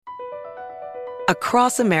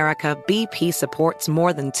Across America, BP supports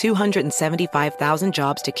more than 275,000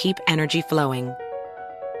 jobs to keep energy flowing.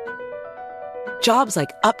 Jobs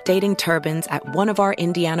like updating turbines at one of our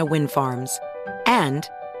Indiana wind farms and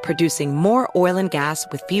producing more oil and gas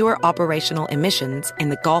with fewer operational emissions in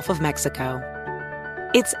the Gulf of Mexico.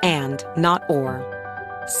 It's and, not or.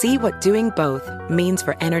 See what doing both means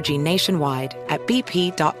for energy nationwide at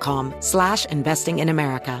bp.com/investing in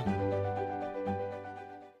America.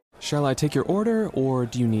 Shall I take your order, or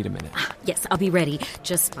do you need a minute? Yes, I'll be ready.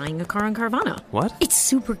 Just buying a car on Carvana. What? It's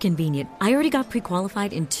super convenient. I already got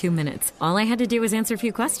pre-qualified in 2 minutes. All I had to do was answer a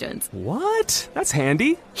few questions. What? That's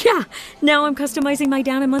handy. Yeah, now I'm customizing my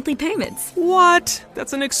down and monthly payments. What?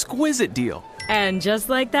 That's an exquisite deal. And just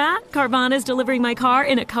like that, Carvana's delivering my car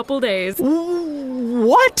in a couple days.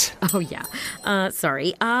 What? Oh, yeah.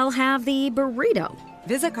 Sorry, I'll have the burrito.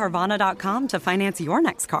 Visit Carvana.com to finance your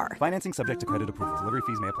next car. Financing subject to credit approval. Delivery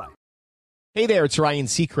fees may apply. Hey there, it's Ryan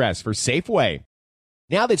Seacrest for Safeway.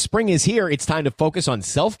 Now that spring is here, it's time to focus on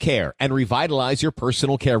self-care and revitalize your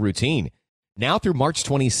personal care routine. Now through March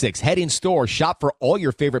 26, head in store, shop for all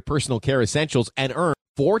your favorite personal care essentials, and earn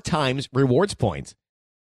 4 times rewards points.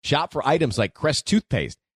 Shop for items like Crest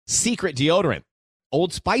toothpaste, Secret deodorant,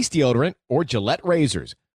 Old Spice deodorant, or Gillette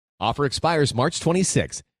razors. Offer expires March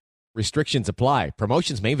 26. Restrictions apply.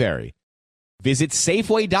 Promotions may vary. Visit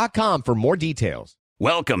Safeway.com for more details.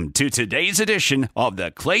 Welcome to today's edition of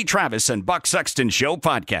the Clay Travis and Buck Sexton Show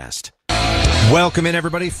podcast. Welcome in,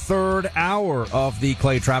 everybody. Third hour of the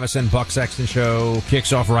Clay Travis and Buck Sexton Show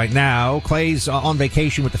kicks off right now. Clay's on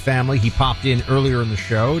vacation with the family. He popped in earlier in the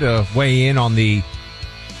show to weigh in on the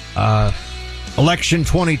election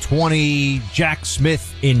 2020 Jack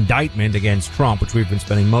Smith indictment against Trump, which we've been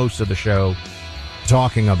spending most of the show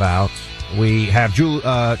talking about. We have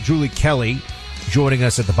Julie Kelly joining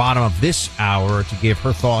us at the bottom of this hour to give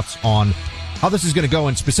her thoughts on how this is going to go,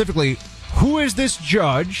 and specifically, who is this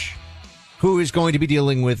judge who is going to be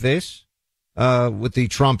dealing with this, with the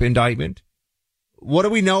Trump indictment? What do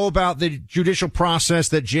we know about the judicial process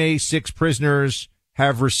that J6 prisoners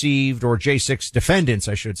have received, or J6 defendants,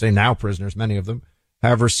 I should say, now prisoners, many of them,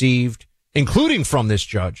 have received, including from this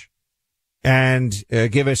judge? And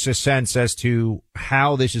give us a sense as to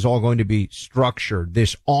how this is all going to be structured,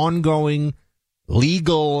 this ongoing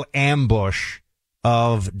legal ambush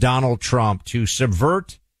of Donald Trump to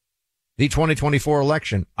subvert the 2024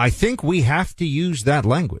 election. I think we have to use that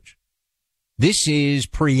language. This is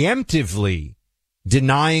preemptively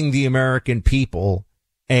denying the American people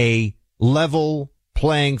a level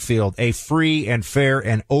playing field, a free and fair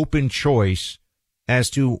and open choice as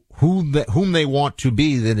to whom they want to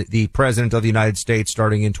be the president of the United States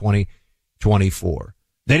starting in 2024.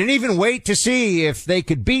 They didn't even wait to see if they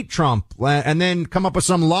could beat Trump and then come up with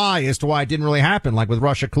some lie as to why it didn't really happen, like with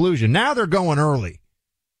Russia collusion. Now they're going early.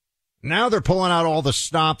 Now they're pulling out all the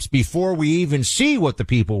stops before we even see what the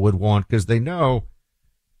people would want, because they know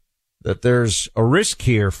that there's a risk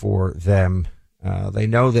here for them. They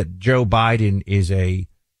know that Joe Biden is a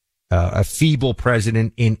feeble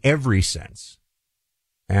president in every sense.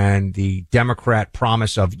 And the Democrat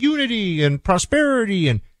promise of unity and prosperity,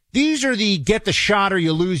 and these are the get the shot or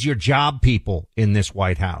you lose your job people in this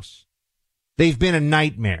White House. They've been a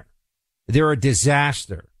nightmare. They're a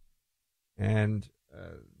disaster. And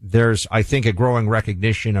there's, I think, a growing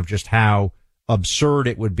recognition of just how absurd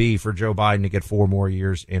it would be for Joe Biden to get 4 more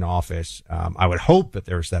years in office. I would hope that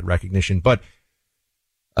there's that recognition. But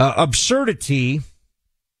absurdity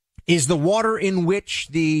is the water in which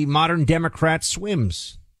the modern Democrat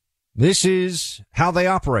swims. This is how they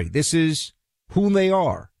operate. This is who they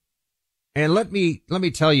are. And let me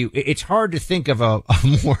tell you, it's hard to think of a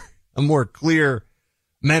more clear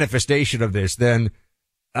manifestation of this than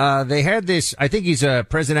they had this. I think he's a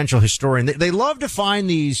presidential historian. They love to find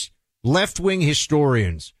these left-wing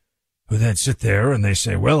historians who then sit there and they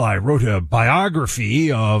say, well, I wrote a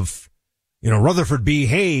biography of, Rutherford B.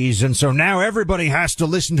 Hayes, and so now everybody has to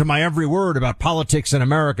listen to my every word about politics in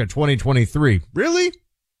America 2023. Really?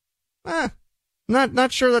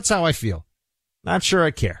 Not sure that's how I feel. Not sure I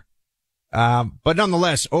care. But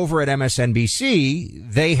nonetheless, over at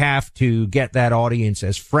MSNBC, they have to get that audience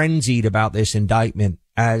as frenzied about this indictment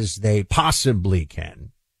as they possibly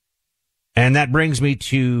can. And that brings me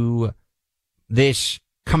to this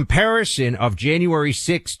comparison of January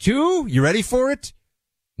 6th to, you ready for it?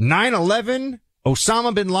 9/11,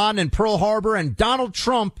 Osama bin Laden and Pearl Harbor, and Donald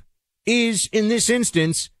Trump is, in this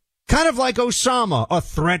instance, kind of like Osama, a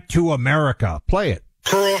threat to America. Play it.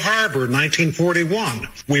 Pearl Harbor, 1941.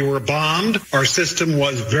 We were bombed. Our system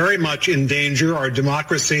was very much in danger. Our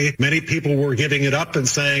democracy, many people were giving it up and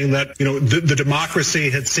saying that, the democracy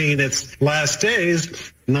had seen its last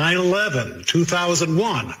days. 9/11,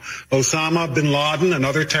 2001, Osama bin Laden and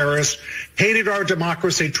other terrorists hated our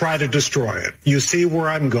democracy, tried to destroy it. You see where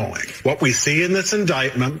I'm going. What we see in this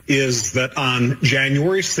indictment is that on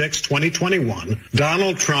January 6, 2021,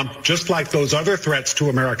 Donald Trump, just like those other threats to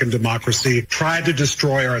American democracy, tried to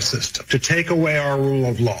destroy our system, to take away our rule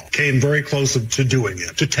of law, came very close to doing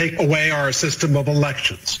it, to take away our system of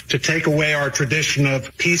elections, to take away our tradition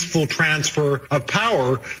of peaceful transfer of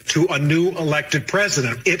power to a new elected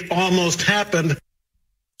president. It almost happened.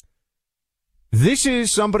 This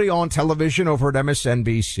is somebody on television over at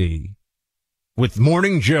MSNBC with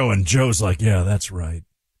Morning Joe, and Joe's like, yeah, that's right.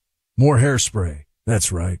 More hairspray.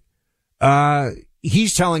 That's right.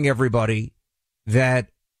 He's telling everybody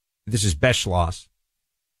that this is Beschloss,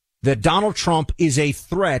 that Donald Trump is a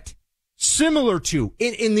threat similar to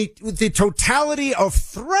in the totality of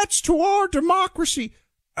threats to our democracy,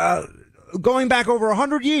 going back over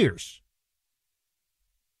 100 years.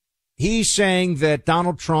 He's saying that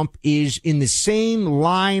Donald Trump is in the same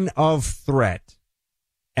line of threat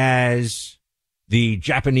as the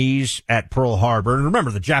Japanese at Pearl Harbor. And remember,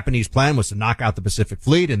 the Japanese plan was to knock out the Pacific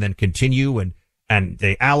Fleet and then continue, and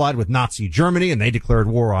they allied with Nazi Germany and they declared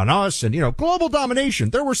war on us. And, global domination.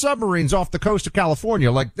 There were submarines off the coast of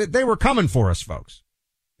California. Like they were coming for us, folks.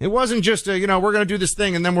 It wasn't just we're going to do this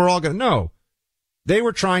thing and then we're all going to, no. They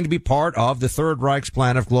were trying to be part of the Third Reich's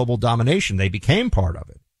plan of global domination. They became part of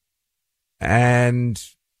it. And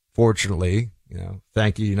fortunately,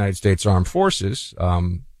 thank you, United States Armed Forces,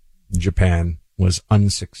 Japan was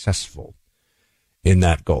unsuccessful in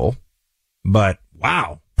that goal. But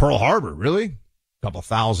wow, Pearl Harbor, really? A couple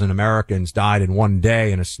thousand Americans died in one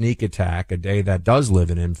day in a sneak attack, a day that does live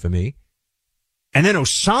in infamy. And then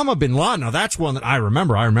Osama bin Laden. Now that's one that I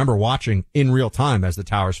remember. I remember watching in real time as the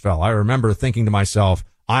towers fell. I remember thinking to myself,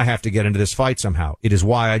 I have to get into this fight somehow. It is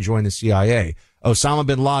why I joined the CIA. Osama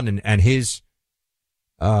bin Laden and his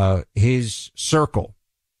circle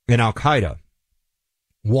in Al-Qaeda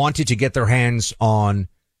wanted to get their hands on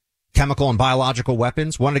chemical and biological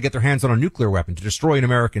weapons, wanted to get their hands on a nuclear weapon to destroy an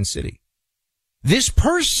American city. This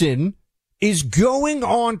person is going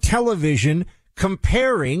on television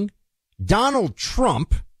comparing Donald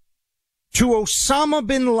Trump to Osama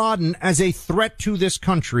bin Laden as a threat to this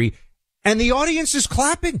country, and the audience is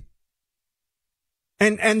clapping.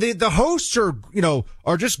 And the hosts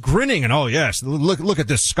are just grinning and, oh yes, look at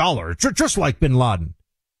this scholar, just like bin Laden.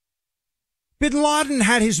 Bin Laden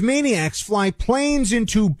had his maniacs fly planes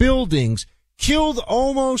into buildings, killed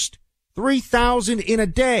almost 3,000 in a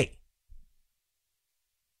day,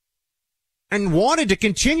 and wanted to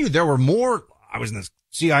continue. There were more. I was in the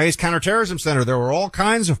CIA's counterterrorism center. There were all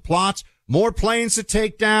kinds of plots, more planes to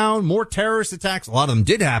take down, more terrorist attacks. A lot of them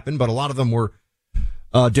did happen, but a lot of them were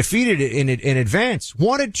defeated in advance.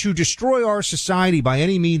 Wanted to destroy our society by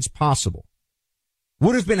any means possible.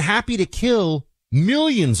 Would have been happy to kill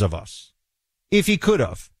millions of us if he could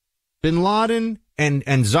have. Bin Laden and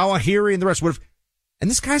Zawahiri and the rest would have. And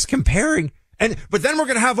this guy's comparing. But then we're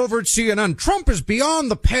going to have over at CNN, Trump is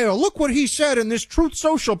beyond the pale. Look what he said in this Truth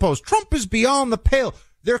Social post. Trump is beyond the pale.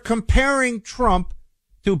 They're comparing Trump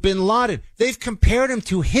to bin Laden. They've compared him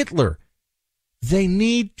to Hitler. They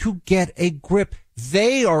need to get a grip.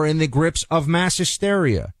 They are in the grips of mass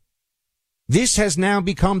hysteria. This has now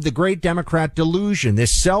become the great Democrat delusion,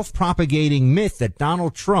 this self-propagating myth that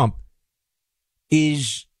Donald Trump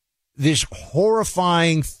is this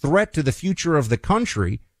horrifying threat to the future of the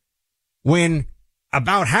country, when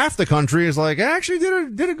about half the country is like, actually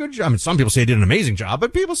did a good job. I mean, some people say he did an amazing job,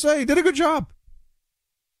 but people say he did a good job.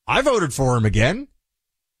 I voted for him again.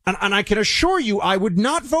 And I can assure you, I would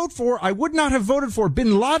not have voted for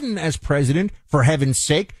bin Laden as president, for heaven's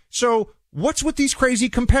sake. So what's with these crazy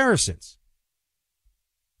comparisons?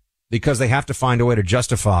 Because they have to find a way to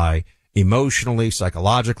justify emotionally,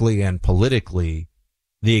 psychologically, and politically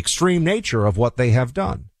the extreme nature of what they have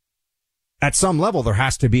done. At some level, there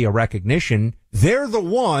has to be a recognition. They're the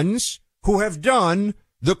ones who have done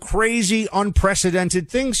the crazy, unprecedented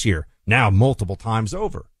things here, now multiple times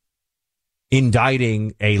over.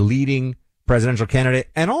 Indicting a leading presidential candidate.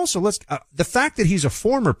 And also, the fact that he's a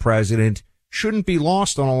former president shouldn't be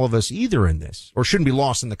lost on all of us either in this, or shouldn't be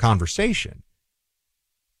lost in the conversation.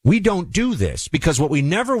 We don't do this because what we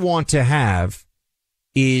never want to have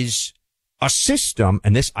is a system,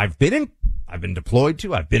 and this I've been deployed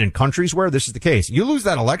to, I've been in countries where this is the case. You lose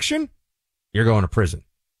that election, you're going to prison.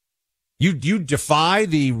 You defy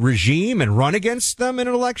the regime and run against them in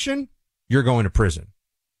an election, you're going to prison.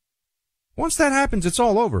 Once that happens, it's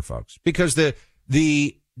all over, folks, because the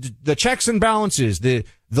checks and balances, the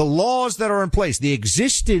laws that are in place, the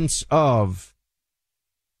existence of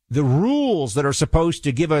the rules that are supposed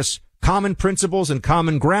to give us common principles and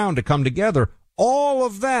common ground to come together, all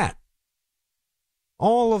of that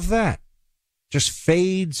just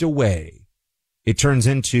fades away. It turns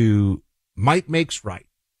into might makes right.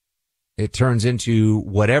 It turns into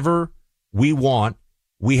whatever we want,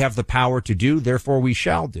 we have the power to do, therefore we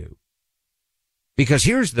shall do. Because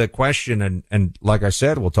here's the question, and like I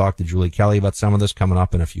said, we'll talk to Julie Kelly about some of this coming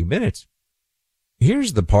up in a few minutes.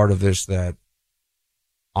 Here's the part of this that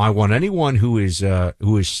I want anyone who is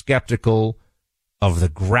skeptical of the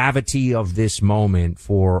gravity of this moment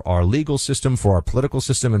for our legal system, for our political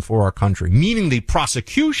system, and for our country, meaning the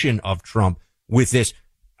prosecution of Trump with this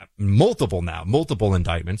multiple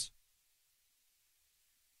indictments.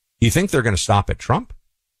 You think they're going to stop at Trump?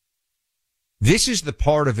 This is the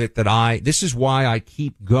part of it this is why I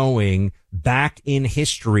keep going back in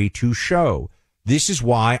history to show. This is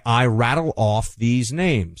why I rattle off these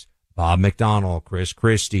names. Bob McDonnell, Chris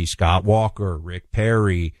Christie, Scott Walker, Rick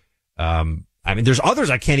Perry. There's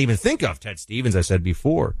others I can't even think of. Ted Stevens, I said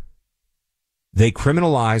before. They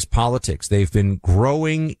criminalize politics. They've been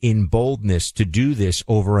growing in boldness to do this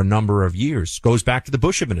over a number of years. Goes back to the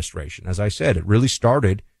Bush administration. As I said, it really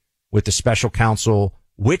started with the special counsel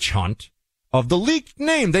witch hunt of the leaked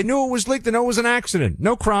name. They knew it was leaked. They know it was an accident.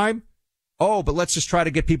 No crime. Oh, but let's just try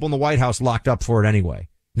to get people in the White House locked up for it anyway.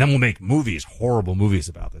 And then we'll make movies, horrible movies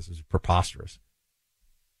about this. It's preposterous.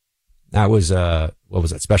 That was, what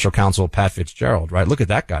was that? Special counsel Pat Fitzgerald, right? Look at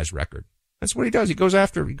that guy's record. That's what he does. He goes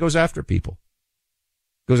after people.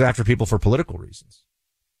 Goes after people for political reasons.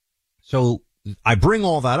 So I bring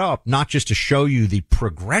all that up, not just to show you the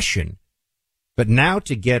progression, but now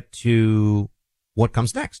to get to what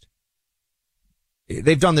comes next.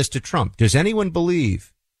 They've done this to Trump. Does anyone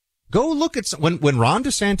believe? Go look at when Ron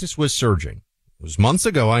DeSantis was surging. It was months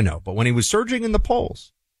ago, I know, but when he was surging in the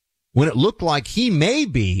polls, when it looked like he may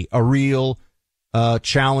be a real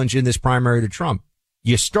challenge in this primary to Trump,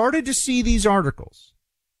 you started to see these articles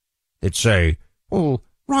that say, oh,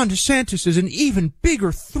 Ron DeSantis is an even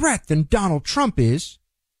bigger threat than Donald Trump is.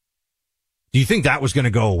 Do you think that was going to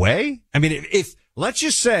go away? I mean, if let's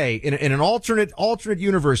just say in an alternate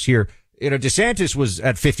universe here, DeSantis was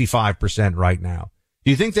at 55% right now.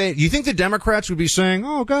 Do you think the Democrats would be saying,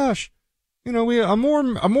 oh gosh, we a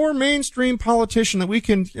more mainstream politician that we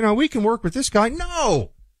can work with this guy?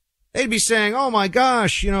 No. They'd be saying, oh my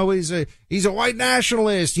gosh, he's a white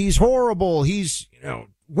nationalist. He's horrible. He's,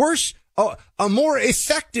 worse, a more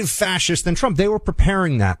effective fascist than Trump. They were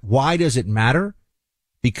preparing that. Why does it matter?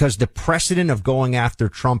 Because the precedent of going after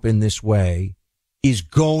Trump in this way is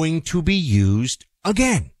going to be used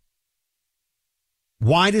again.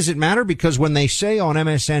 Why does it matter? Because when they say on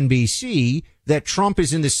MSNBC that Trump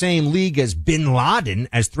is in the same league as bin Laden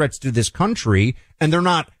as threats to this country, and they're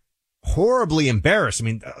not horribly embarrassed. I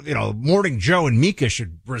mean, Morning Joe and Mika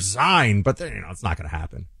should resign, but it's not going to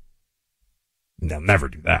happen. They'll never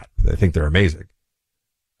do that. They think they're amazing.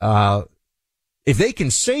 If they can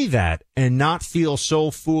say that and not feel so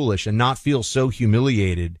foolish and not feel so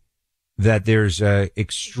humiliated that there's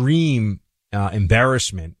extreme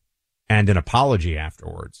embarrassment and an apology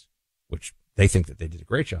afterwards, which they think that they did a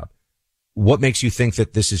great job, what makes you think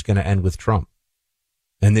that this is going to end with Trump?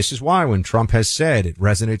 And this is why when Trump has said it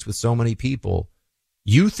resonates with so many people,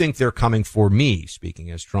 you think they're coming for me,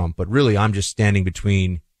 speaking as Trump, but really I'm just standing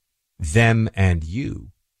between them and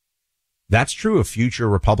you. That's true of future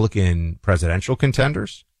Republican presidential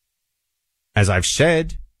contenders. As I've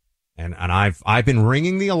said, and I've been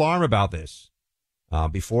ringing the alarm about this,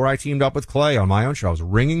 before I teamed up with Clay on my own show. I was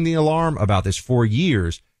ringing the alarm about this for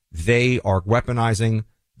years. They are weaponizing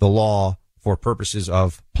the law for purposes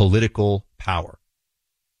of political power.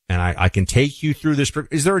 And I can take you through this.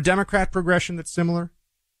 Is there a Democrat progression that's similar?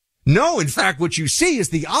 No. In fact, what you see is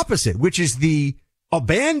the opposite, which is the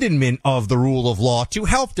abandonment of the rule of law to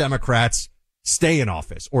help Democrats stay in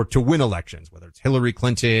office or to win elections, whether it's Hillary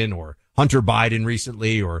Clinton or Hunter Biden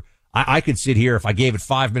recently, or I could sit here, if I gave it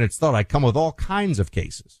 5 minutes thought, I'd come with all kinds of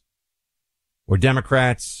cases where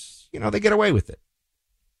Democrats, they get away with it.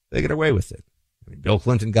 They get away with it. I mean, Bill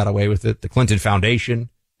Clinton got away with it. The Clinton Foundation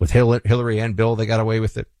with Hillary and Bill, they got away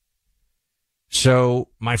with it. So,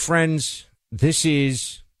 my friends, this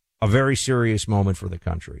is a very serious moment for the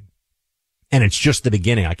country. And it's just the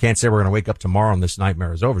beginning. I can't say we're going to wake up tomorrow and this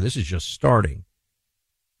nightmare is over. This is just starting.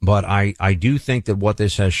 But I do think that what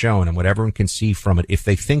this has shown and what everyone can see from it, if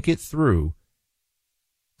they think it through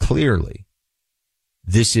clearly,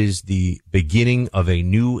 this is the beginning of a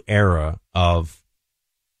new era of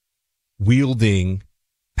wielding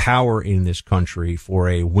power in this country for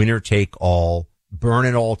a winner-take-all, burn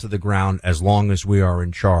it all to the ground as long as we are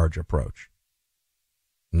in charge approach.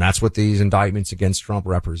 And that's what these indictments against Trump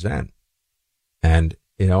represent. And,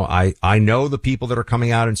 you know, I know the people that are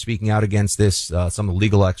coming out and speaking out against this, some of the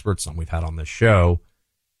legal experts, some we've had on this show.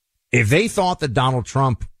 If they thought that Donald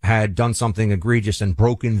Trump had done something egregious and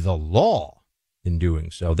broken the law in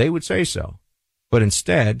doing so, they would say so. But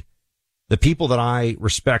instead, the people that I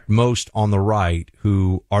respect most on the right,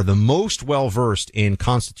 who are the most well-versed in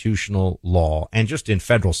constitutional law and just in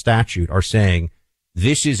federal statute, are saying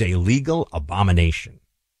this is a legal abomination.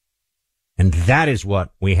 And that is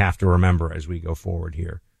what we have to remember as we go forward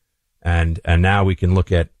here. And now we can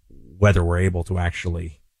look at whether we're able to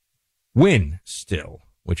actually win still,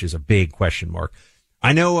 which is a big question mark.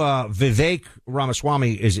 I know Vivek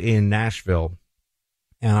Ramaswamy is in Nashville,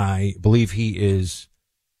 and I believe he is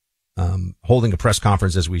holding a press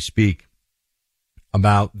conference as we speak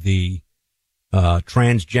about the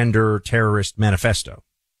transgender terrorist manifesto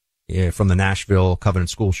from the Nashville Covenant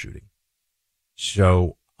school shooting.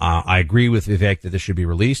 So I agree with Vivek that this should be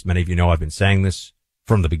released. Many of you know I've been saying this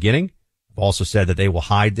from the beginning. I've also said that they will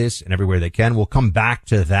hide this in every way they can. We'll come back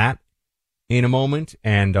to that in a moment.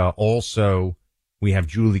 And also we have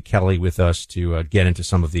Julie Kelly with us to get into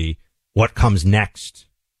some of the what comes next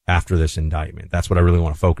after this indictment. That's what I really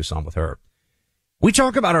want to focus on with her. We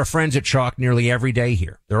talk about our friends at Chalk nearly every day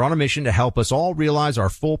here. They're on a mission to help us all realize our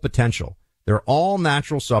full potential. Their all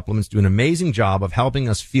natural supplements do an amazing job of helping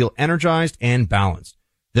us feel energized and balanced.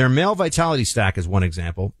 Their male vitality stack is one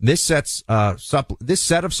example. This set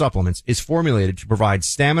of supplements is formulated to provide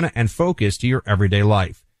stamina and focus to your everyday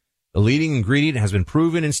life. The leading ingredient has been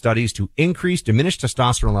proven in studies to increase diminished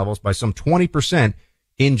testosterone levels by some 20%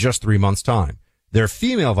 in just 3 months' time. Their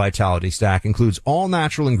female vitality stack includes all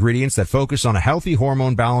natural ingredients that focus on a healthy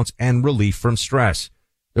hormone balance and relief from stress.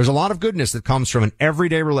 There's a lot of goodness that comes from an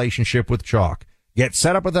everyday relationship with Chalk. Get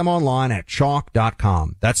set up with them online at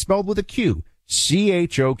chalk.com. That's spelled with a Q.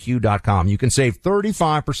 CHOQ.com. You can save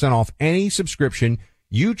 35% off any subscription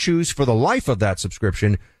you choose for the life of that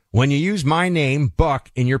subscription when you use my name,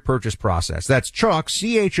 Buck, in your purchase process. That's Chalk,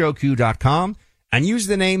 CHOQ.com, and use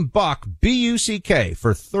the name Buck, B-U-C-K,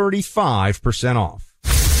 for 35% off.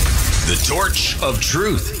 The torch of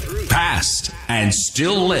truth, passed and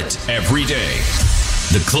still lit every day.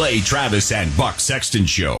 The Clay Travis and Buck Sexton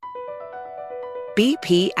Show.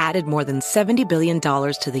 BP added more than $70 billion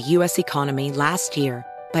to the U.S. economy last year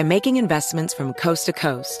by making investments from coast to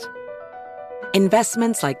coast.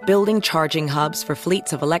 Investments like building charging hubs for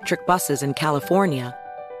fleets of electric buses in California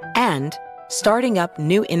and starting up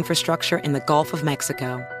new infrastructure in the Gulf of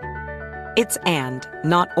Mexico. It's and,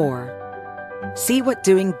 not or. See what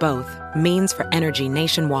doing both means for energy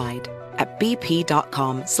nationwide at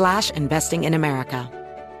bp.com/investing in America.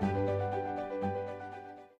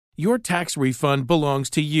 Your tax refund belongs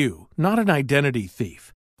to you, not an identity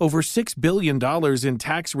thief. Over $6 billion in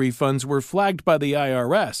tax refunds were flagged by the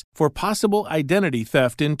IRS for possible identity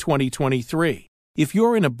theft in 2023. If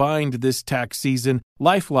you're in a bind this tax season,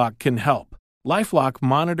 LifeLock can help. LifeLock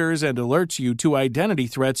monitors and alerts you to identity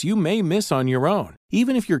threats you may miss on your own,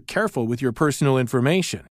 even if you're careful with your personal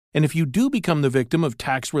information. And if you do become the victim of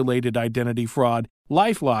tax-related identity fraud,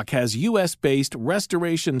 LifeLock has U.S.-based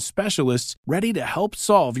restoration specialists ready to help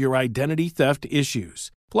solve your identity theft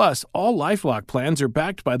issues. Plus, all LifeLock plans are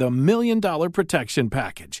backed by the $1 Million Protection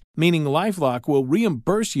Package, meaning LifeLock will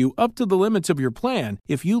reimburse you up to the limits of your plan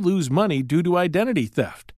if you lose money due to identity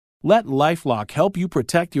theft. Let LifeLock help you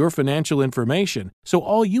protect your financial information, so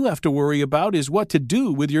all you have to worry about is what to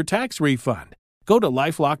do with your tax refund. Go to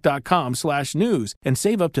LifeLock.com/news and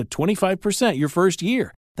save up to 25% your first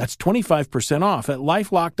year. That's 25% off at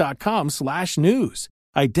LifeLock.com/news.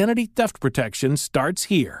 Identity theft protection starts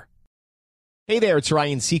here. Hey there, it's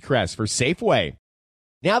Ryan Seacrest for Safeway.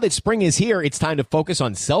 Now that spring is here, it's time to focus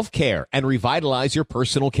on self-care and revitalize your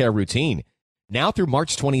personal care routine. Now through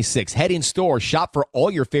March 26, head in store, shop for all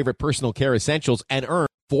your favorite personal care essentials, and earn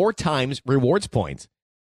 4 times rewards points.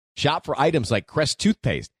 Shop for items like Crest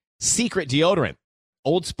toothpaste, Secret deodorant,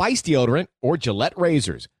 Old Spice deodorant, or Gillette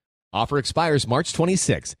razors. Offer expires March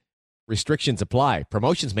 26. Restrictions apply.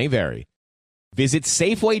 Promotions may vary. Visit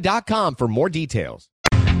Safeway.com for more details.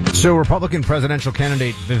 So Republican presidential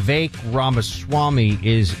candidate Vivek Ramaswamy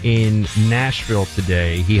is in Nashville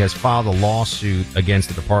today. He has filed a lawsuit against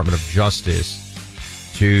the Department of Justice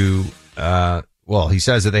to, he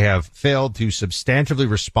says that they have failed to substantively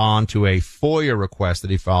respond to a FOIA request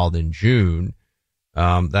that he filed in June.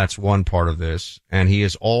 That's one part of this. And he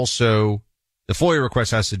is also, The FOIA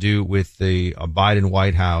request has to do with the Biden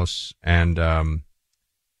White House and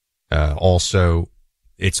also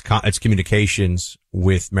its communications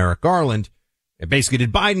with Merrick Garland. And basically,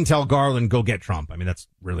 did Biden tell Garland, go get Trump? I mean, that's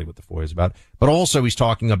really what the FOIA is about. But also he's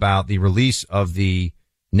talking about the release of the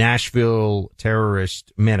Nashville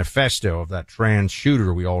terrorist manifesto of that trans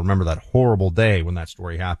shooter. We all remember that horrible day when that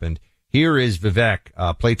story happened. Here is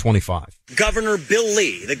Vivek, play 25. Governor Bill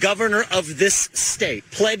Lee, the governor of this state,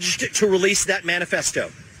 pledged to release that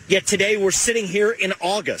manifesto. Yet today we're sitting here in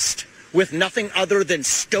August with nothing other than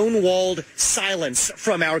stonewalled silence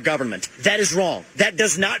from our government. That is wrong. That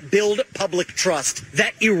does not build public trust.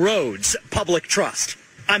 That erodes public trust.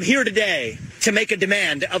 I'm here today to make a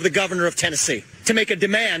demand of the governor of Tennessee, to make a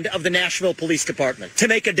demand of the Nashville Police Department, to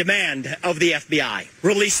make a demand of the FBI.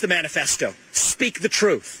 Release the manifesto. Speak the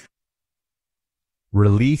truth.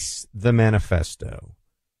 Release the manifesto.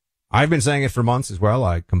 I've been saying it for months as well.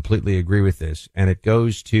 I completely agree with this. And it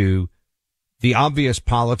goes to the obvious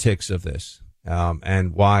politics of this,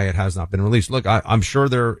 and why it has not been released. Look, I'm sure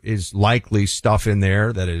there is likely stuff in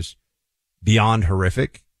there that is beyond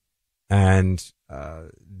horrific. And,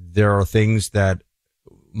 there are things that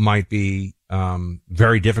might be,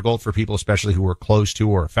 very difficult for people, especially who are close to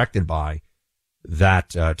or affected by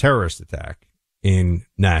that, terrorist attack in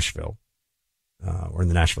Nashville. Or in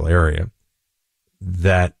the Nashville area,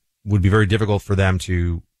 that would be very difficult for them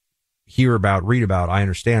to hear about, read about. I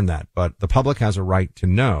understand that, but the public has a right to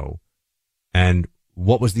know. And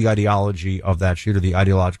what was the ideology of that shooter, the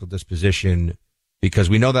ideological disposition? Because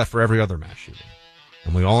we know that for every other mass shooting.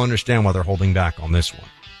 And we all understand why they're holding back on this one.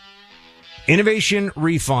 Innovation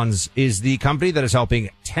Refunds is the company that is helping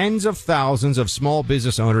tens of thousands of small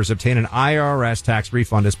business owners obtain an IRS tax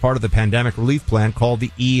refund as part of the pandemic relief plan called the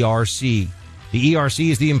ERC. The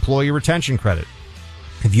ERC is the Employee Retention Credit.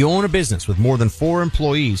 If you own a business with more than 4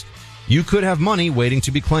 employees, you could have money waiting to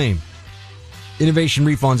be claimed. Innovation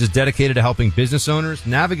Refunds is dedicated to helping business owners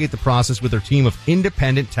navigate the process with their team of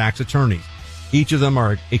independent tax attorneys. Each of them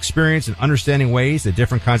are experienced in understanding ways that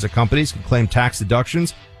different kinds of companies can claim tax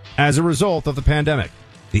deductions as a result of the pandemic.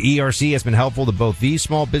 The ERC has been helpful to both these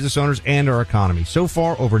small business owners and our economy. So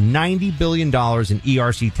far, over $90 billion in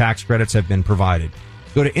ERC tax credits have been provided.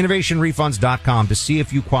 Go to innovationrefunds.com to see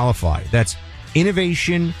if you qualify. That's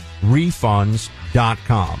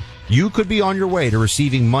innovationrefunds.com. You could be on your way to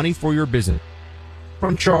receiving money for your business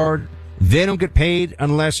from charge. They don't get paid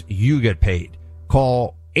unless you get paid.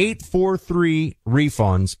 Call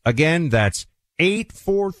 843-REFUNDS. Again, that's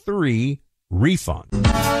 843-REFUND.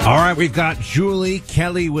 All right, we've got Julie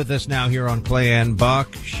Kelly with us now here on Clay and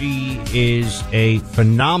Buck. She is a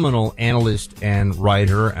phenomenal analyst and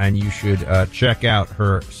writer, and you should check out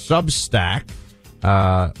her Substack,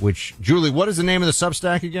 which, Julie, what is the name of the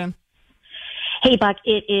Substack again? Hey, Buck,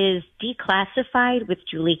 it is Declassified with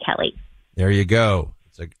Julie Kelly. There you go.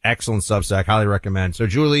 It's an excellent Substack. Highly recommend. So,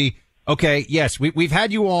 Julie, okay, yes, we've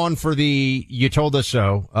had you on for the You Told Us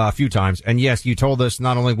So a few times. And yes, you told us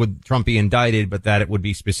not only would Trump be indicted, but that it would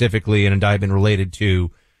be specifically an indictment related to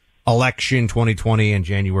election 2020 and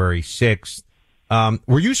January 6th.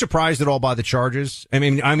 Were you surprised at all by the charges? I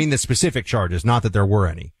mean the specific charges, not that there were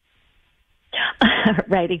any.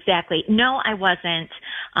 Right, exactly. No, I wasn't.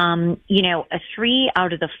 3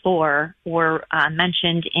 out of the 4 were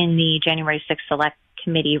mentioned in the January 6th Select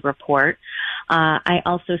Committee report. I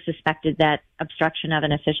also suspected that obstruction of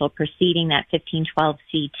an official proceeding, that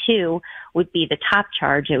 1512C2, would be the top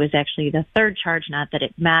charge. It was actually the third charge, not that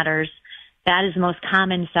it matters. That is the most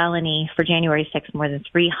common felony for January 6th. More than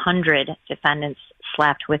 300 defendants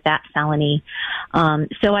slapped with that felony.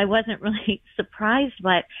 So I wasn't really surprised,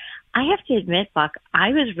 but I have to admit, Buck,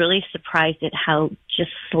 I was really surprised at how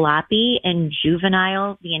just sloppy and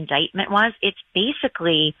juvenile the indictment was. It's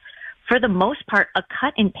basically, for the most part, a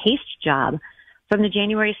cut and paste job from the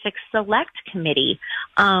January 6th Select Committee.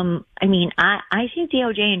 I think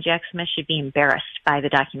DOJ and Jack Smith should be embarrassed by the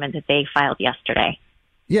document that they filed yesterday.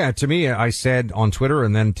 Yeah, to me, I said on Twitter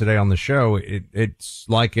and then today on the show, it's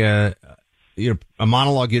like a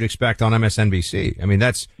monologue you'd expect on MSNBC. I mean,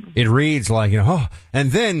 it reads like,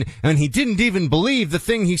 and he didn't even believe the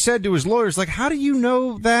thing he said to his lawyers. Like, how do you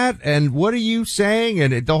know that? And what are you saying?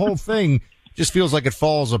 And the whole thing just feels like it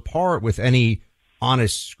falls apart with any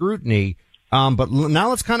honest scrutiny. But now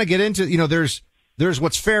let's kind of get into, there's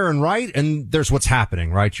what's fair and right, and there's what's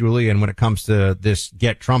happening, right, Julie? And when it comes to this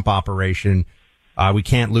Get Trump operation, we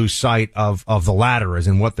can't lose sight of the latter, as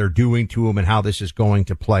in what they're doing to him and how this is going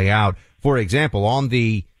to play out. For example, on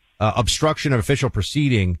the obstruction of official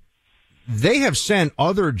proceeding, they have sent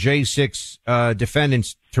other J6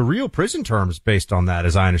 defendants to real prison terms based on that,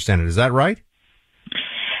 as I understand it. Is that right?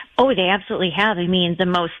 Oh, they absolutely have. I mean, the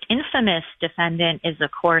most infamous defendant is,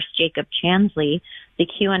 of course, Jacob Chansley, the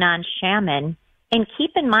QAnon shaman. And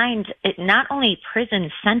keep in mind, not only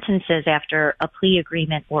prison sentences after a plea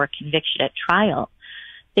agreement or conviction at trial,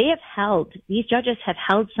 these judges have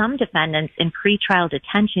held some defendants in pretrial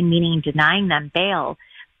detention, meaning denying them bail,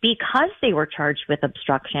 because they were charged with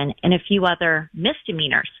obstruction and a few other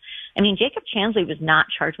misdemeanors. I mean, Jacob Chansley was not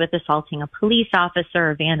charged with assaulting a police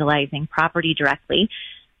officer or vandalizing property directly.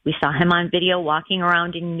 We saw him on video walking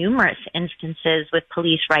around in numerous instances with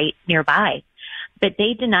police right nearby. But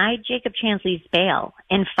they denied Jacob Chansley's bail.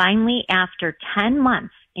 And finally, after 10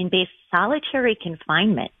 months in solitary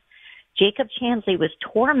confinement, Jacob Chansley was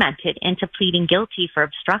tormented into pleading guilty for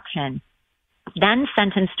obstruction, then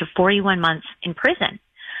sentenced to 41 months in prison.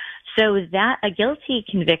 So that a guilty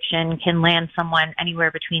conviction can land someone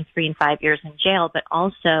anywhere between 3 and 5 years in jail, but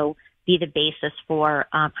also be the basis for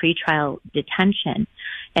pretrial detention.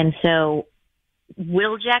 And so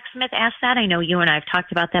will Jack Smith ask that? I know you and I have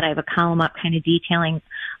talked about that. I have a column up kind of detailing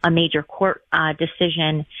a major court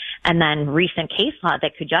decision and then recent case law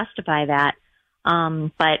that could justify that.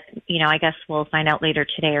 But, I guess we'll find out later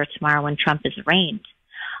today or tomorrow when Trump is arraigned.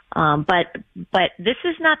 But this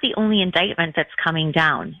is not the only indictment that's coming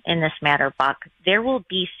down in this matter, Buck. There will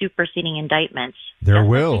be superseding indictments. There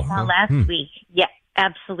will. Like we saw last week. Yeah,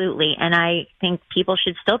 absolutely. And I think people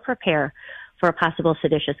should still prepare for a possible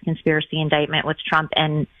seditious conspiracy indictment with Trump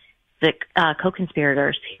and the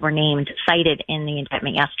co-conspirators who were cited in the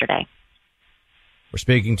indictment yesterday. We're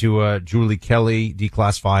speaking to Julie Kelly,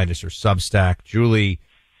 declassified as her Substack. Julie,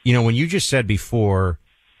 when you just said before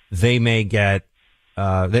they may get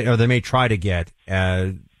they may try to get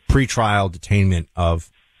pretrial detainment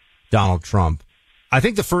of Donald Trump, I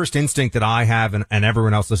think the first instinct that I have and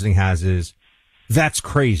everyone else listening has is that's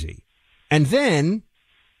crazy. And then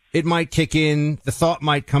it might kick in, the thought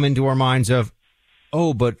might come into our minds of,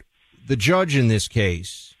 oh, but the judge in this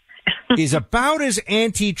case is about as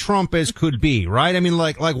anti-Trump as could be, right? I mean,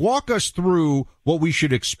 like walk us through what we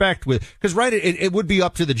should expect because right, it would be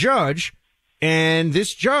up to the judge, and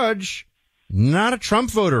this judge, not a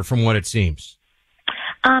Trump voter from what it seems.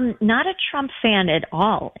 Not a Trump fan at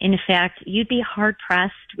all. In fact, you'd be hard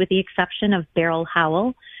pressed, with the exception of Beryl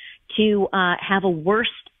Howell, to have a worse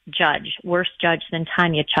judge than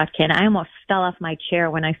Tanya Chutkan. I almost fell off my chair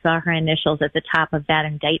when I saw her initials at the top of that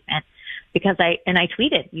indictment because I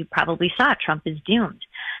tweeted, you probably saw it, Trump is doomed.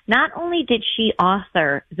 Not only did she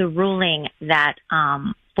author the ruling that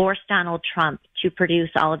forced Donald Trump to produce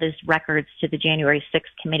all of his records to the January 6th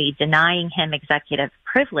committee, denying him executive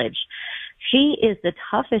privilege, she is the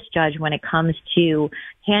toughest judge when it comes to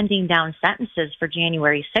handing down sentences for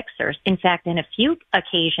January 6ers. In fact, in a few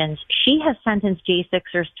occasions, she has sentenced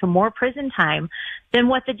J6ers to more prison time than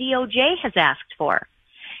what the DOJ has asked for.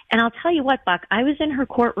 And I'll tell you what, Buck, I was in her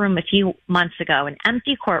courtroom a few months ago, an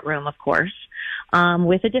empty courtroom, of course,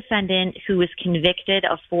 with a defendant who was convicted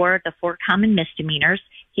of the four common misdemeanors.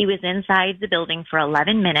 He was inside the building for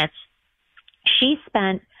 11 minutes. She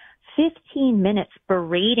spent 15 minutes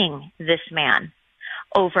berating this man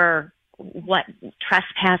over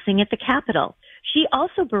trespassing at the Capitol. She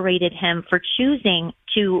also berated him for choosing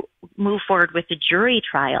to move forward with the jury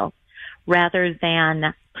trial rather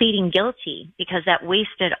than pleading guilty, because that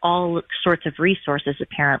wasted all sorts of resources,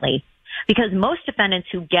 apparently. Because most defendants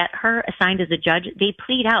who get her assigned as a judge, they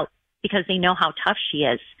plead out because they know how tough she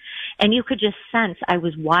is. And you could just sense, I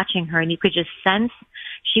was watching her, and you could just sense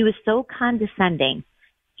she was so condescending.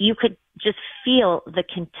 You could just feel the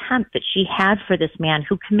contempt that she had for this man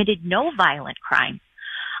who committed no violent crime.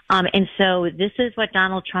 And so this is what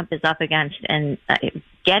Donald Trump is up against. And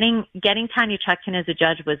getting Tanya Chutkan as a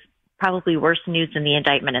judge was probably worse news than the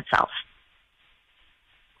indictment itself.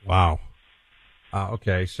 Wow.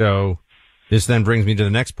 Okay, so this then brings me to the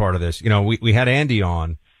next part of this. We had Andy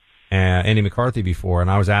on, Andy McCarthy before, and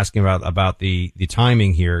I was asking about the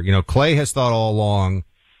timing here. Clay has thought all along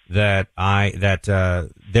that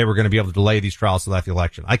they were going to be able to delay these trials till after the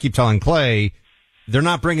election. I keep telling Clay, they're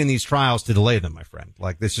not bringing these trials to delay them, my friend.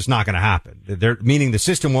 Like, this is just not going to happen. Meaning the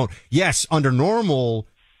system won't. Yes, under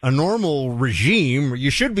a normal regime,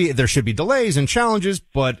 there should be delays and challenges,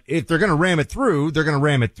 but if they're going to ram it through, they're going to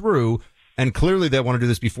ram it through. And clearly they want to do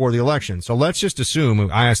this before the election. So let's just assume,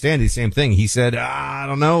 I asked Andy the same thing. He said, I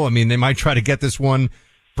don't know. I mean, they might try to get this one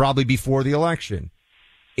probably before the election.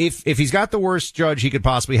 If he's got the worst judge he could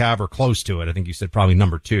possibly have, or close to it, I think you said probably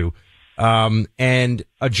number 2, and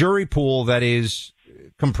a jury pool that is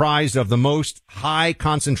comprised of the most high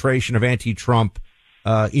concentration of anti-Trump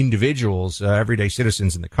individuals, everyday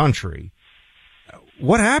citizens in the country,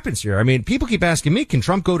 what happens here? I mean, people keep asking me, can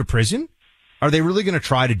Trump go to prison? Are they really going to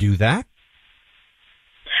try to do that?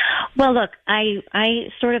 Well, look, I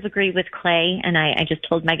sort of agree with Clay, and I just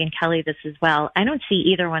told Megyn Kelly this as well. I don't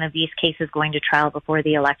see either one of these cases going to trial before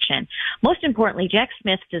the election. Most importantly, Jack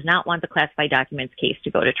Smith does not want the classified documents case to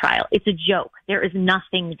go to trial. It's a joke. There is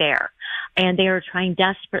nothing there. And they are trying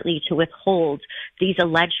desperately to withhold these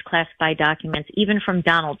alleged classified documents, even from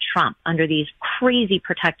Donald Trump, under these crazy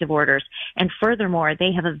protective orders. And furthermore,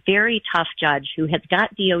 they have a very tough judge who has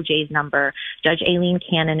got DOJ's number, Judge Aileen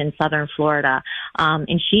Cannon in Southern Florida,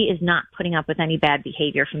 and she is not putting up with any bad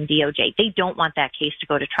behavior from DOJ. They don't want that case to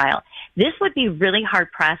go to trial. This would be really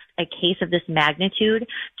hard-pressed, a case of this magnitude,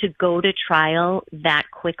 to go to trial that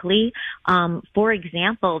quickly. For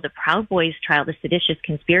example, the Proud Boys trial, the seditious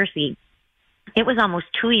conspiracy, it was almost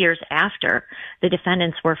 2 years after the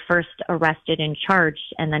defendants were first arrested and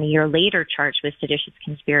charged, and then a year later charged with seditious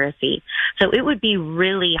conspiracy. So it would be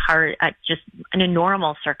really hard, just in a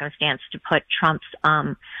normal circumstance, to put Trump's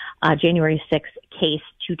January 6th case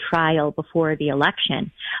to trial before the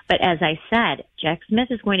election. But as I said, Jack Smith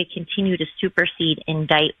is going to continue to supersede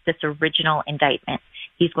indict this original indictment.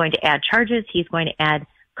 He's going to add charges. He's going to add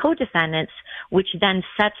co-defendants, which then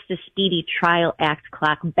sets the Speedy Trial Act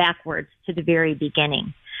clock backwards to the very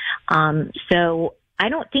beginning. So I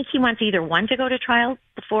don't think he wants either one to go to trial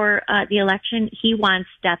before the election. He wants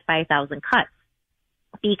death by 1,000 cuts,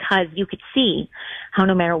 because you could see how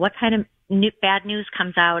no matter what kind of bad news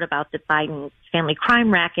comes out about the Biden family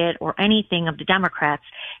crime racket or anything of the Democrats,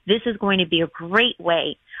 this is going to be a great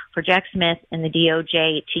way for Jack Smith and the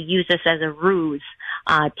DOJ to use this as a ruse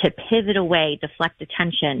to pivot away, deflect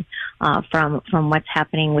attention from what's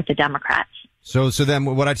happening with the Democrats. So then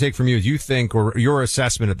what I take from you is you think, or your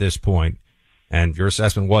assessment at this point, and your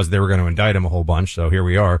assessment was they were going to indict him a whole bunch, so here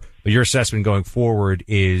we are, but your assessment going forward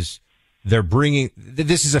is they're bringing,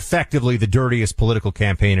 this is effectively the dirtiest political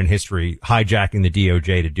campaign in history, hijacking the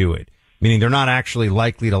DOJ to do it. Meaning they're not actually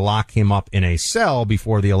likely to lock him up in a cell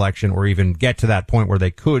before the election or even get to that point where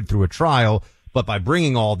they could through a trial. But by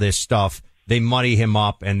bringing all this stuff, they muddy him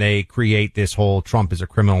up and they create this whole Trump is a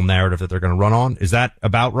criminal narrative that they're going to run on. Is that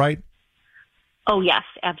about right? Oh, yes,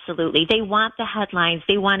 absolutely. They want the headlines.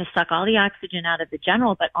 They want to suck all the oxygen out of the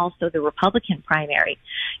general, but also the Republican primary.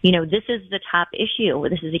 You know, this is the top issue.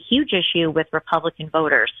 This is a huge issue with Republican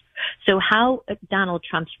voters. So how Donald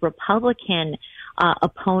Trump's Republican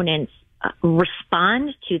opponents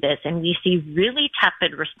respond to this, and we see really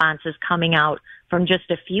tepid responses coming out from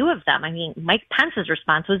just a few of them. I mean, Mike Pence's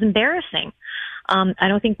response was embarrassing. I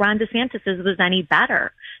don't think Ron DeSantis's was any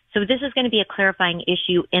better. So this is going to be a clarifying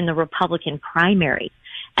issue in the Republican primary.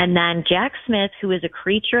 And then Jack Smith, who is a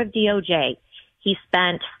creature of DOJ, he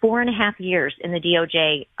spent 4.5 years in the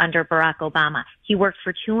DOJ under Barack Obama. He worked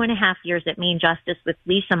for 2.5 years at Main Justice with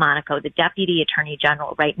Lisa Monaco, the Deputy Attorney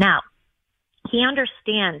General right now. He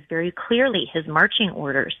understands very clearly his marching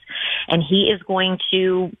orders, and he's going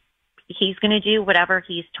to do whatever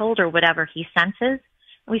he's told or whatever he senses.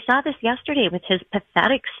 We saw this yesterday with his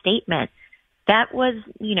pathetic statement. That was,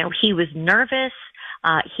 he was nervous.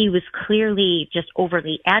 He was clearly just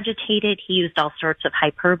overly agitated. He used all sorts of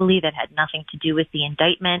hyperbole that had nothing to do with the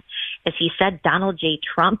indictment. As he said, Donald J.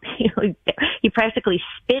 Trump, he practically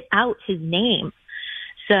spit out his name.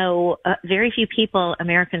 So very few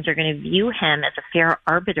Americans are going to view him as a fair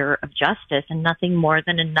arbiter of justice and nothing more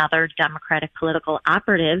than another Democratic political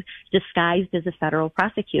operative disguised as a federal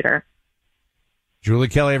prosecutor. Julie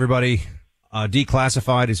Kelly, everybody.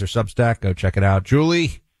 Declassified is her Substack. Go check it out.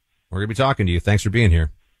 Julie, we're going to be talking to you. Thanks for being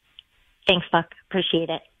here. Thanks, Buck. Appreciate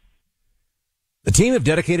it. The team of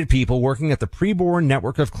dedicated people working at the Preborn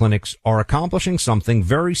network of clinics are accomplishing something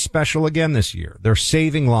very special again this year. They're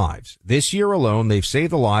saving lives. This year alone, they've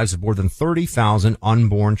saved the lives of more than 30,000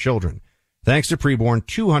 unborn children. Thanks to Preborn,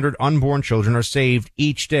 200 unborn children are saved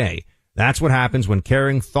each day. That's what happens when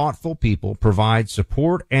caring, thoughtful people provide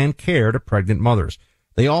support and care to pregnant mothers.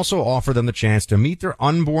 They also offer them the chance to meet their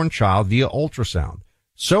unborn child via ultrasound.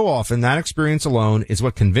 So often, that experience alone is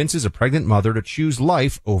what convinces a pregnant mother to choose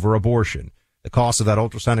life over abortion. The cost of that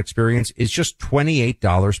ultrasound experience is just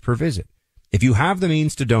 $28 per visit. If you have the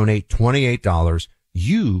means to donate $28,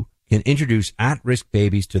 you can introduce at-risk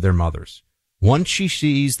babies to their mothers. Once she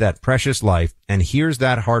sees that precious life and hears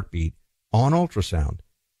that heartbeat on ultrasound,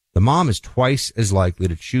 the mom is twice as likely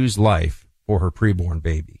to choose life for her preborn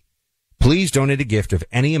baby. Please donate a gift of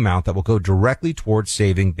any amount that will go directly towards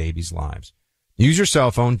saving babies' lives. Use your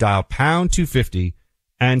cell phone, dial pound 250,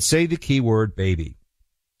 and say the keyword baby.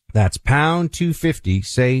 That's pound 250,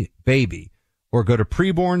 say baby, or go to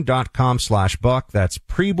preborn.com/buck. That's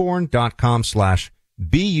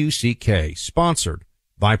preborn.com/BUCK, sponsored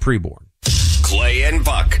by Preborn. Clay and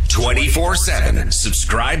Buck 24/7.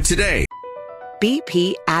 Subscribe today.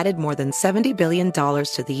 BP added more than $70 billion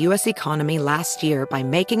to the U.S. economy last year by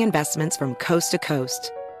making investments from coast to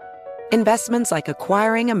coast. Investments like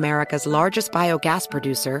acquiring America's largest biogas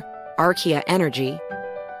producer, Archaea Energy,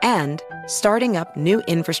 and starting up new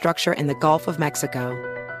infrastructure in the Gulf of Mexico.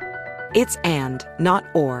 It's and, not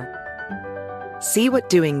or. See what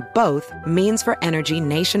doing both means for energy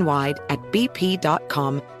nationwide at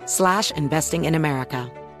bp.com/investing in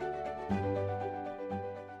America.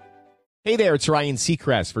 Hey there, it's Ryan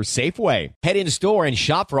Seacrest for Safeway. Head in store and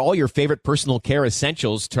shop for all your favorite personal care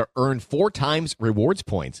essentials to earn 4 times rewards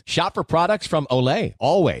points. Shop for products from Olay,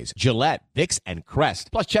 Always, Gillette, Vicks, and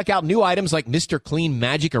Crest. Plus, check out new items like Mr. Clean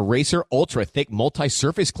Magic Eraser Ultra Thick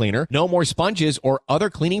Multi-Surface Cleaner, no more sponges or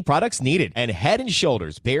other cleaning products needed. And Head &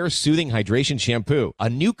 Shoulders Bare Soothing Hydration Shampoo,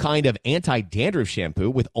 a new kind of anti-dandruff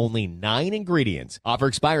shampoo with only 9 ingredients. Offer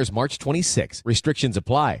expires March 26. Restrictions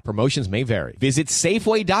apply. Promotions may vary. Visit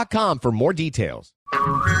Safeway.com for more details.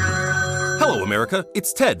 Hello, America.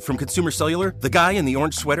 It's Ted from Consumer Cellular, the guy in the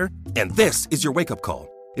orange sweater, and this is your wake-up call.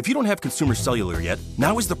 If you don't have Consumer Cellular yet,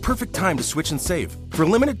 now is the perfect time to switch and save. For a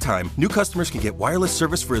limited time, new customers can get wireless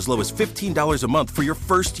service for as low as $15 a month for your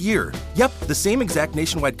first year. Yep, the same exact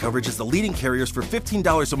nationwide coverage as the leading carriers for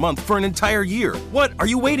 $15 a month for an entire year. What are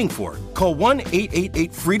you waiting for? Call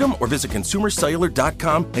 1-888-FREEDOM or visit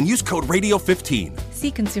consumercellular.com and use code RADIO15.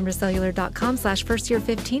 See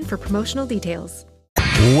consumercellular.com/firstyear15 for promotional details.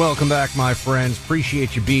 Welcome back, my friends.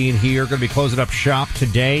 Appreciate you being here. Going to be closing up shop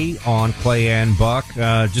today on Clay and Buck.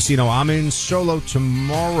 Just so you know, I'm in solo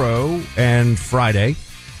tomorrow and Friday.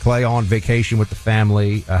 Clay on vacation with the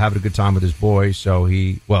family, having a good time with his boys. So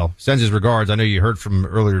he, sends his regards. I know you heard from him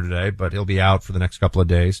earlier today, but he'll be out for the next couple of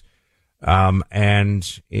days.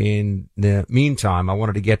 And in the meantime, I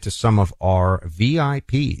wanted to get to some of our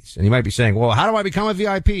VIPs. And you might be saying, well, how do I become a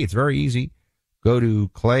VIP? It's very easy. Go to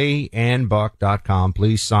clayandbuck.com.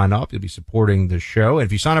 Please sign up. You'll be supporting the show. And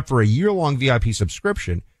if you sign up for a year-long VIP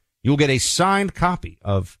subscription, you'll get a signed copy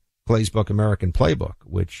of Clay's Book American Playbook,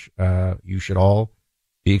 which you should all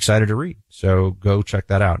be excited to read. So go check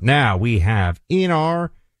that out. Now we have in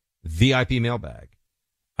our VIP mailbag,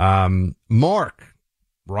 Mark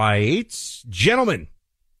writes, gentlemen,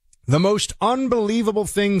 the most unbelievable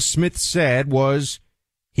thing Smith said was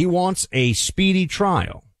he wants a speedy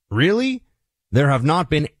trial. Really? There have not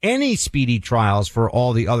been any speedy trials for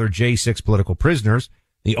all the other J6 political prisoners.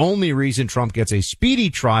 The only reason Trump gets a speedy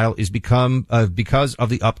trial is because of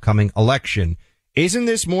the upcoming election. Isn't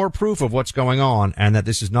this more proof of what's going on and that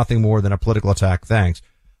this is nothing more than a political attack? Thanks.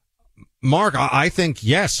 Mark, I think,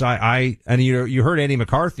 yes, and you heard Andy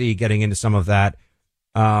McCarthy getting into some of that,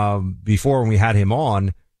 before when we had him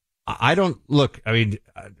on.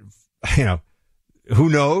 Who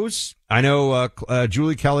knows? I know,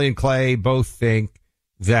 Julie Kelly and Clay both think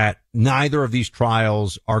that neither of these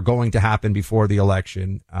trials are going to happen before the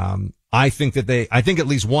election. I think at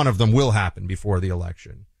least one of them will happen before the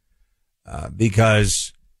election.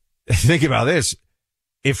 Because think about this.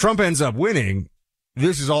 If Trump ends up winning,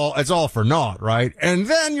 it's all for naught, right? And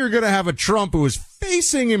then you're going to have a Trump who is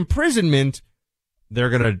facing imprisonment. They're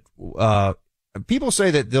going to, people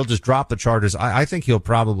say that they'll just drop the charges. I think he'll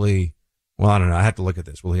probably, I don't know. I have to look at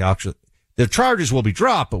this. The charges will be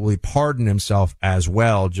dropped, but will he pardon himself as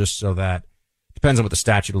well? Just so that depends on what the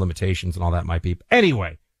statute of limitations and all that might be.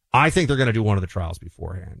 Anyway, I think they're going to do one of the trials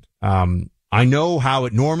beforehand. I know how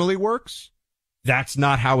it normally works. That's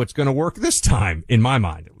not how it's going to work this time, in my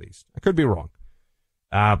mind, at least. I could be wrong.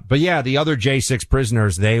 But yeah, the other J6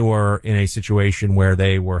 prisoners, they were in a situation where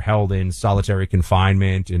they were held in solitary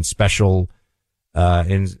confinement in especially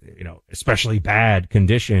bad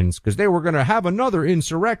conditions because they were going to have another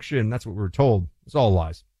insurrection. That's what we were told. It's all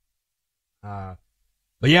lies. But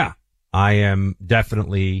yeah, I am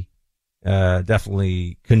definitely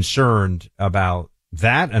concerned about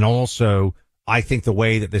that. And also, I think the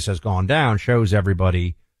way that this has gone down shows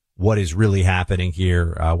everybody what is really happening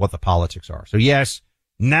here, what the politics are. So yes,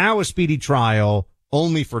 now a speedy trial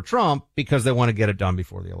only for Trump because they want to get it done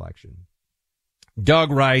before the election.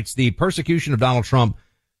 Doug writes, the persecution of Donald Trump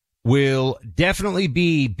will definitely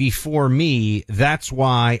be before me. That's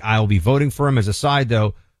why I'll be voting for him. As a side,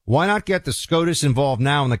 though, why not get the SCOTUS involved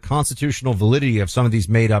now in the constitutional validity of some of these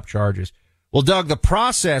made-up charges? Well, Doug, the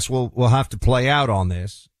process will have to play out on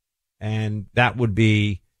this, and that would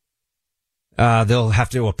be they'll have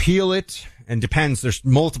to appeal it, and depends. There's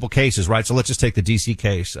multiple cases, right? So let's just take the D.C.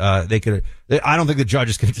 case. I don't think the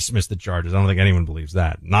judges can dismiss the charges. I don't think anyone believes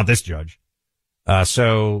that. Not this judge.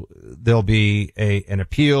 So there'll be an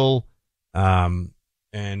appeal.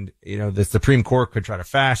 And, you know, the Supreme Court could try to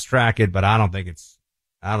fast track it, but I don't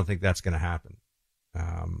think that's going to happen.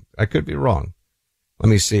 I could be wrong. Let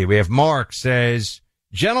me see. We have Mark says,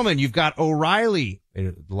 gentlemen, you've got O'Reilly.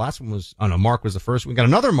 The last one was, Mark was the first. We got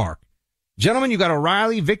another Mark. Gentlemen, you got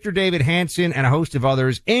O'Reilly, Victor David Hanson, and a host of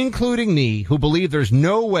others, including me, who believe there's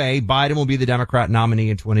no way Biden will be the Democrat nominee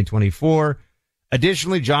in 2024.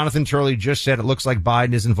 Additionally, Jonathan Turley just said it looks like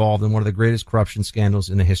Biden is involved in one of the greatest corruption scandals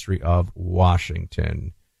in the history of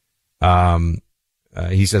Washington.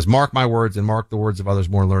 He says, mark my words and mark the words of others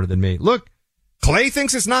more learned than me. Look, Clay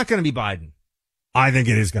thinks it's not going to be Biden. I think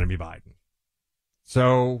it is going to be Biden.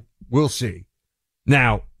 So we'll see.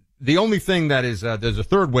 Now, the only thing that is, there's a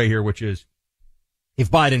third way here, which is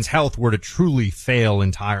if Biden's health were to truly fail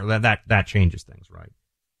entirely, that changes things, right?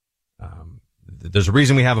 There's a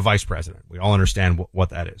reason we have a vice president. We all understand what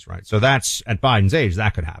that is, right? So that's at Biden's age,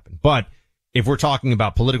 that could happen. But if we're talking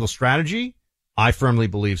about political strategy, I firmly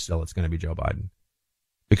believe still it's going to be Joe Biden.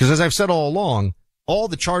 Because as I've said all along, all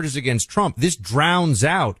the charges against Trump, this drowns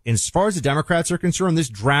out, as far as the Democrats are concerned, this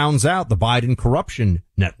drowns out the Biden corruption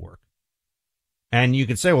network. And you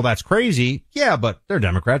could say, well, that's crazy. Yeah, but they're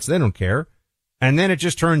Democrats. They don't care. And then it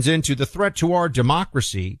just turns into the threat to our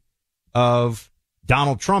democracy of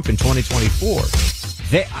Donald Trump in 2024.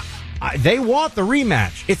 They want the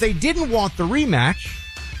rematch. If they didn't want the rematch,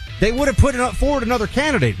 they would have put forward another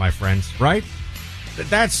candidate, my friends, right?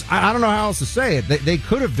 I don't know how else to say it. They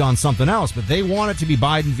could have done something else, but they want it to be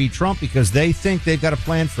Biden v. Trump because they think they've got a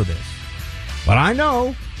plan for this. But I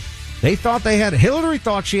know Hillary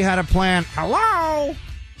thought she had a plan. Hello?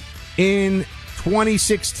 In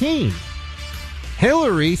 2016.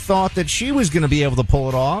 Hillary thought that she was going to be able to pull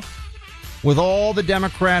it off with all the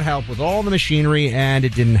Democrat help, with all the machinery, and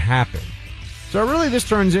it didn't happen. So really this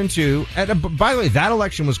turns into, by the way, that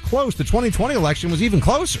election was close. The 2020 election was even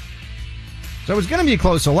closer. So it's going to be a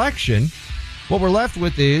close election. What we're left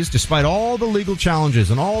with is, despite all the legal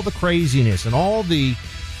challenges and all the craziness and all the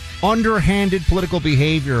underhanded political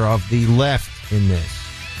behavior of the left in this,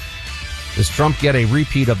 does Trump get a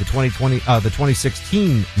repeat of the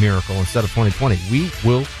 2016 miracle instead of 2020? We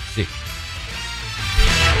will see.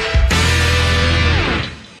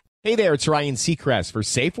 Hey there, it's Ryan Seacrest for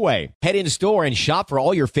Safeway. Head in store and shop for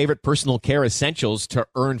all your favorite personal care essentials to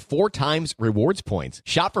earn 4 times rewards points.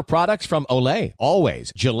 Shop for products from Olay,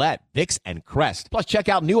 Always, Gillette, Vicks, and Crest. Plus, check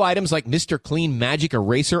out new items like Mr. Clean Magic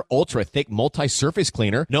Eraser Ultra Thick Multi-Surface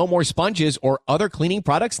Cleaner. No more sponges or other cleaning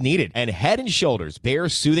products needed. And Head & Shoulders Bare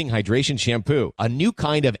Soothing Hydration Shampoo, a new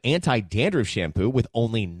kind of anti-dandruff shampoo with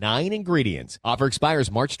only 9 ingredients. Offer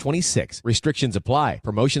expires March 26. Restrictions apply.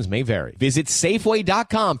 Promotions may vary. Visit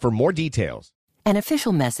Safeway.com for more details. An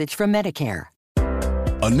official message from Medicare.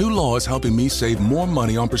 A new law is helping me save more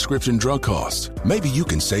money on prescription drug costs. Maybe you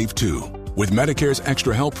can save too. With Medicare's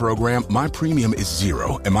Extra Help program, my premium is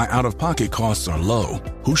zero and my out-of-pocket costs are low.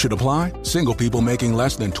 Who should apply? Single people making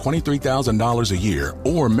less than $23,000 a year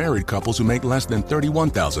or married couples who make less than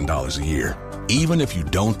 $31,000 a year. Even if you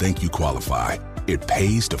don't think you qualify, it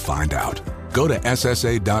pays to find out. Go to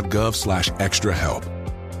ssa.gov/extrahelp.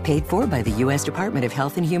 Paid for by the U.S. Department of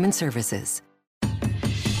Health and Human Services.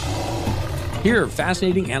 Hear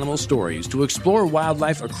fascinating animal stories to explore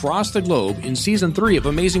wildlife across the globe in Season 3 of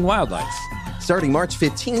Amazing Wildlife. Starting March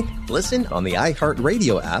 15th, listen on the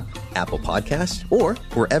iHeartRadio app, Apple Podcasts, or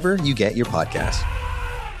wherever you get your podcasts.